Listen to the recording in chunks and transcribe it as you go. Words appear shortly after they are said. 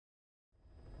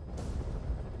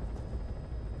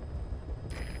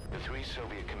3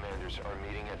 Soviet commanders are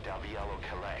meeting at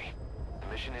Calais. The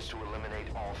mission is to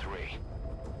eliminate all 3.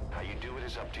 How you do it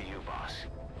is up to you, boss.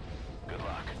 Good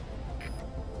luck.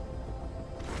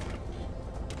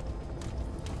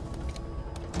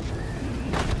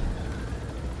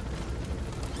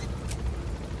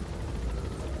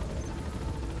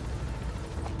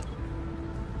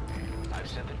 I've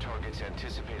sent the target's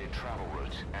anticipated travel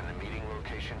routes and the meeting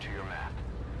location to your map.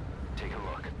 Take a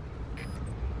look.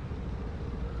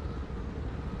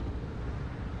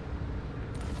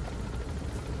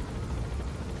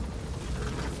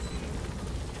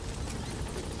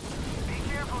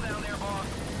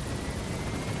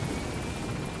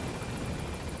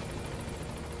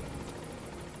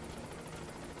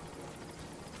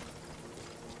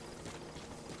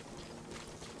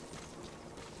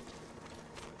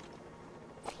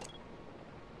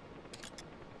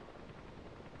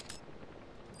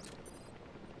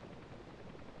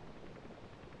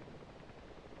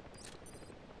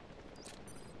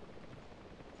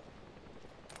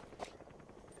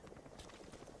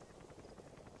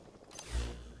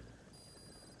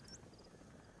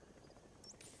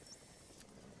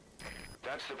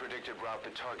 That's the predicted route the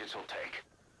targets will take.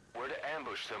 Where to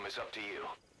ambush them is up to you.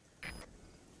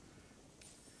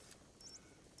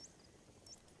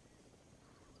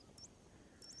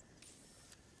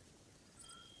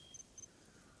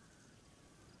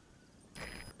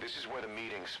 This is where the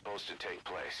meeting's supposed to take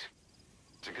place.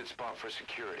 It's a good spot for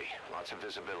security, lots of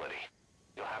visibility.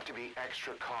 You'll have to be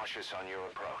extra cautious on your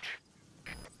approach.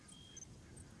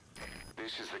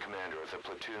 This is the commander of the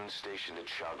platoon stationed at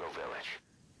Shago Village.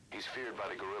 He's feared by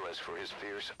the guerrillas for his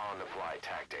fierce on-the-fly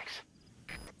tactics.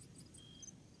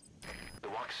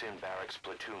 The Waksin Barracks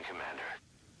platoon commander.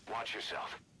 Watch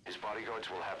yourself. His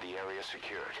bodyguards will have the area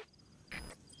secured.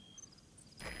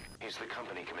 He's the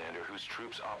company commander whose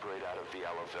troops operate out of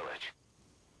Vialo Village.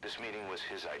 This meeting was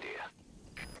his idea.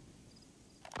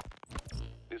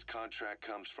 This contract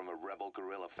comes from a rebel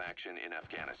guerrilla faction in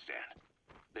Afghanistan.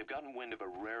 They've gotten wind of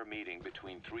a rare meeting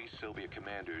between 3 Soviet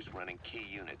commanders running key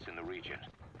units in the region.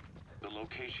 The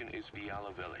location is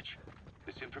Viala Village.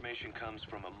 This information comes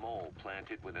from a mole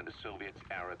planted within the Soviets'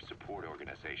 Arab Support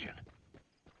Organization.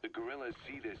 The guerrillas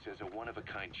see this as a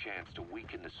one-of-a-kind chance to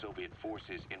weaken the Soviet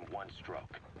forces in one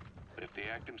stroke. But if they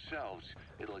act themselves,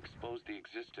 it'll expose the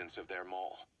existence of their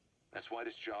mole. That's why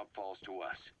this job falls to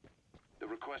us. The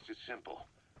request is simple.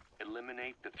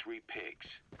 Eliminate the 3 pigs,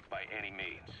 by any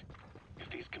means.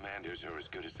 If these commanders are as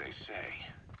good as they say,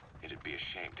 it'd be a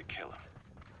shame to kill them.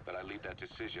 But I leave that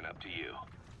decision up to you.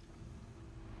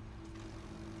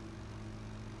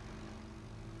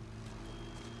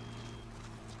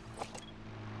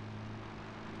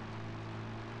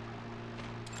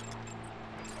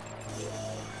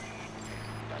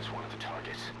 That's one of the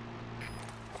targets.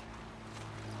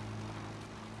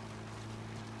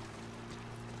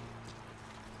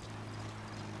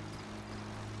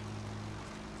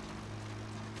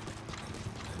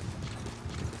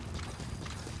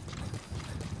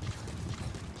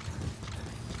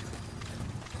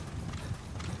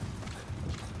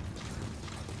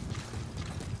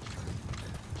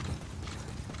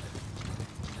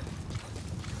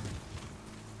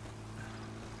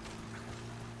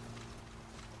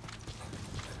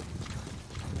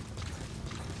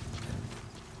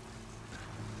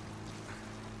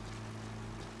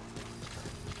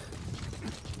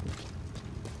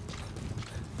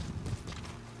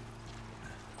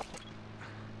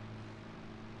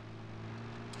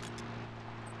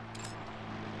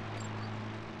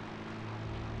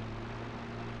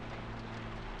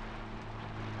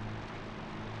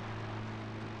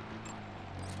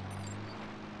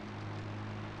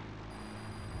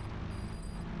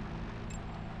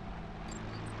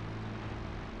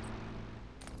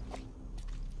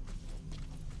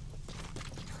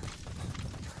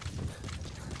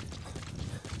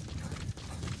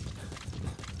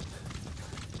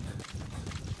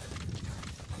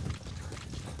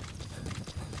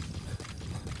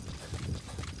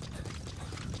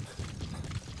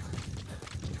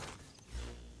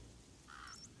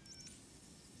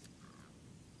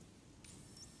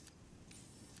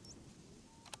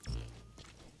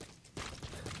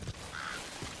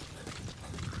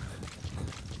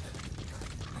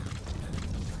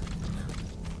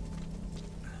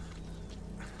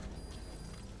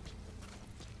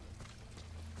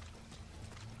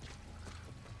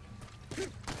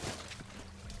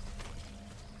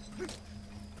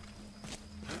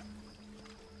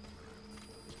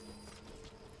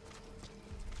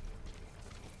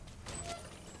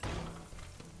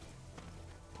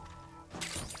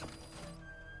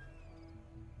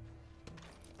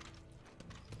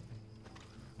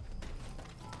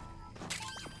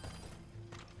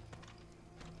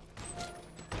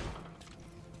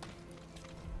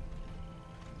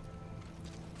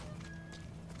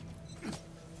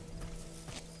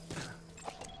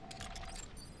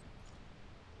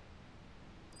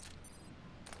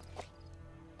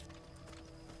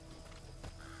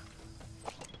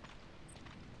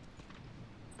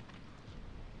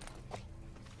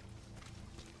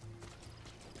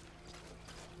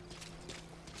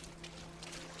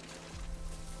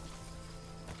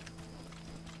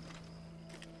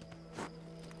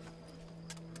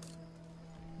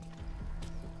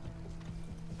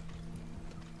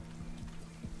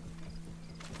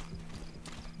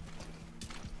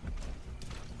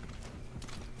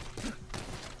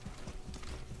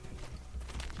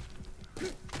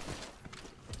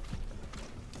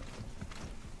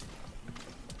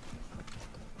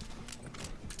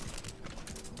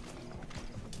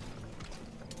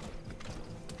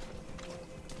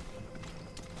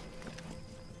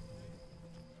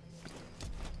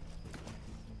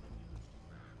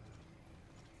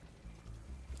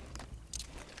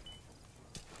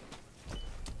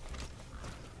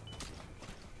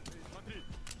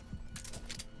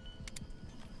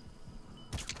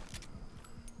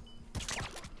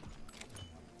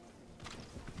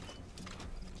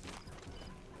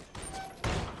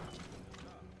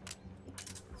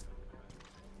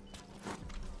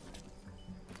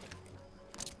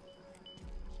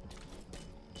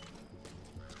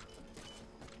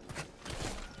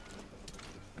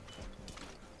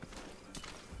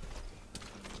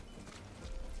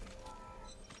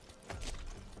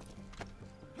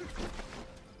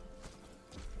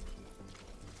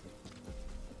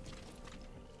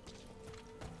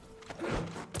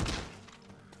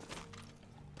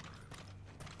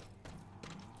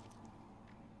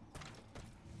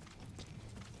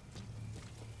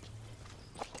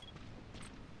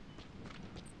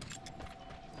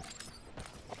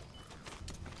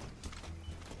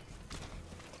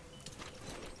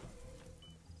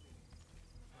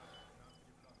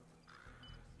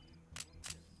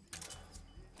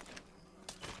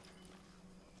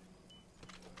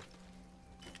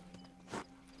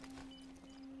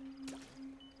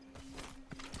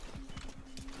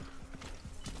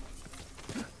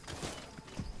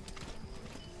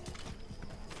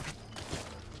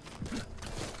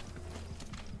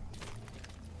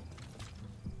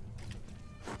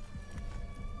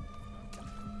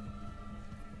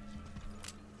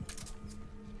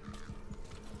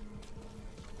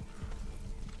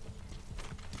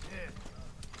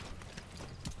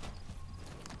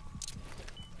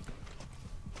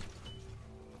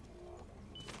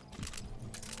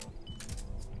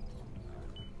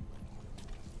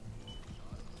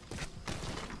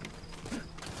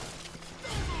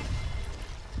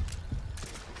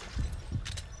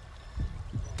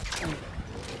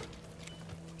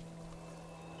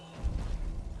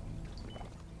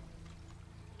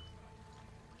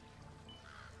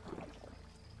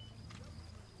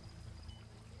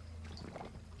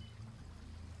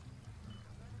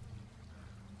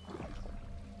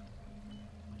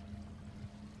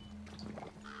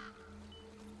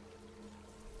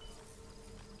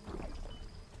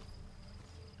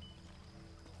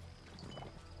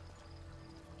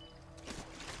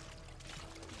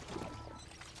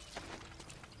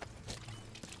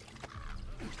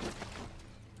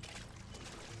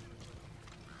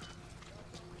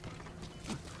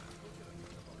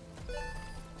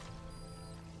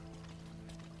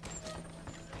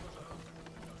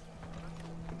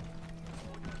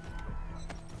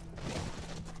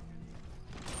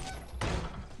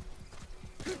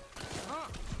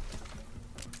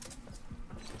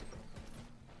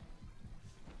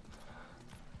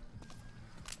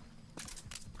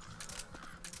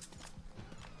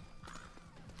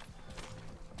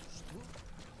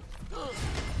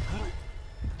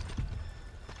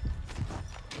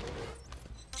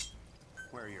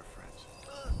 Where are your friends?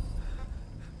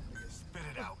 Spit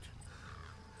it out.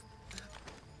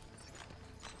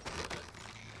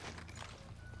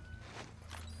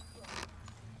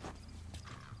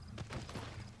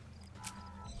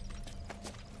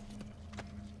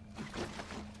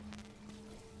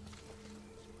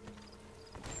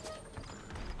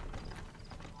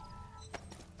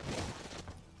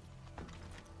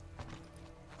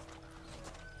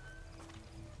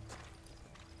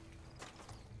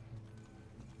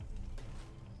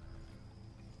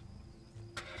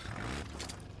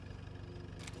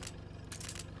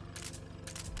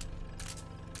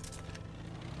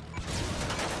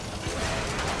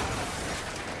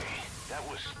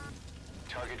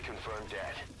 Target confirmed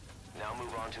dead. Now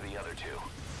move on to the other two.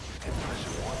 And press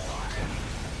one box.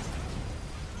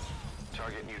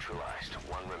 Target neutralized.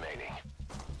 One remaining.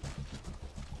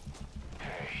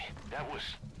 Hey, that was...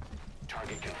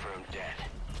 Target confirmed dead.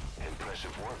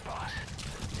 Impressive work, boss.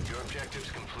 Your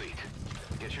objective's complete.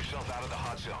 Get yourself out of the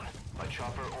hot zone. By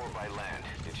chopper or by land.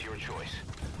 It's your choice.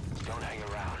 Don't hang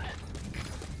around.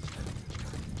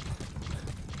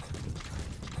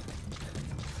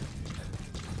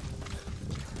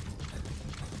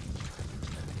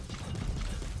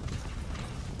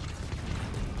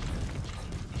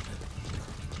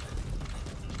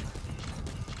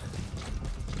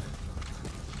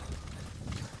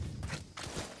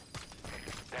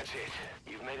 That's it.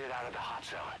 You've made it out of the hot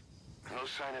zone. No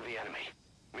sign of the enemy.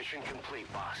 Mission complete,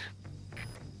 boss.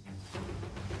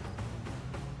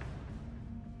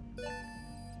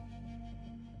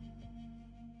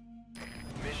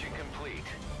 Mission complete.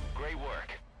 Great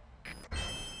work.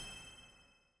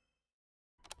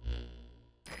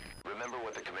 Remember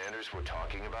what the commanders were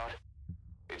talking about?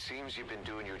 It seems you've been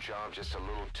doing your job just a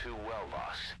little too well,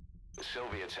 boss. The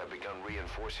Soviets have begun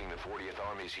reinforcing the 40th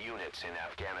Army's units in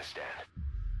Afghanistan,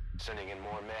 sending in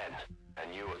more men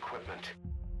and new equipment.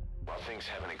 While things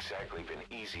haven't exactly been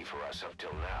easy for us up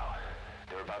till now,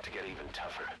 they're about to get even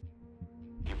tougher.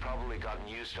 You've probably gotten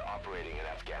used to operating in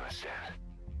Afghanistan,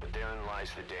 but therein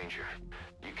lies the danger.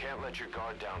 You can't let your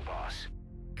guard down, boss.